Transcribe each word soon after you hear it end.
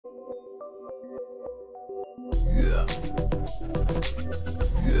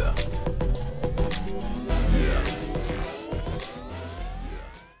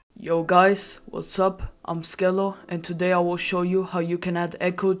Yo guys, what's up? I'm Skello and today I will show you how you can add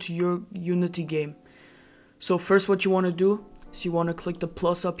echo to your Unity game. So first what you want to do is you want to click the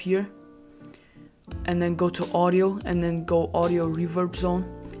plus up here and then go to audio and then go audio reverb zone,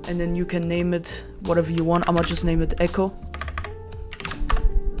 and then you can name it whatever you want. I'm gonna just name it echo.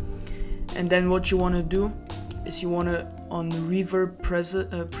 And then what you want to do is you want to, on the reverb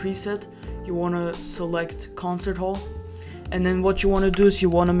preset, you want to select concert hall. And then what you want to do is you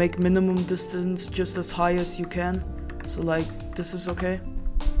want to make minimum distance just as high as you can. So like this is okay.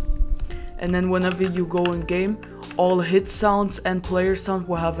 And then whenever you go in game, all hit sounds and player sounds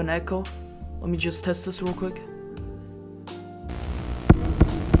will have an echo. Let me just test this real quick.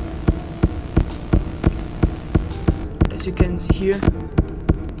 As you can hear,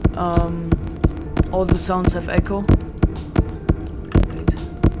 all the sounds have echo.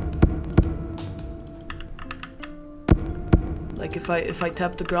 Like if I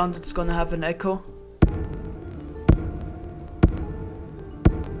tap the ground, it's gonna have an echo.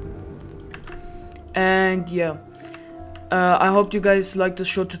 And yeah, I hope you guys liked this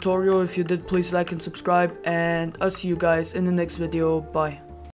short tutorial. If you did, please like and subscribe, and I'll see you guys in the next video. Bye.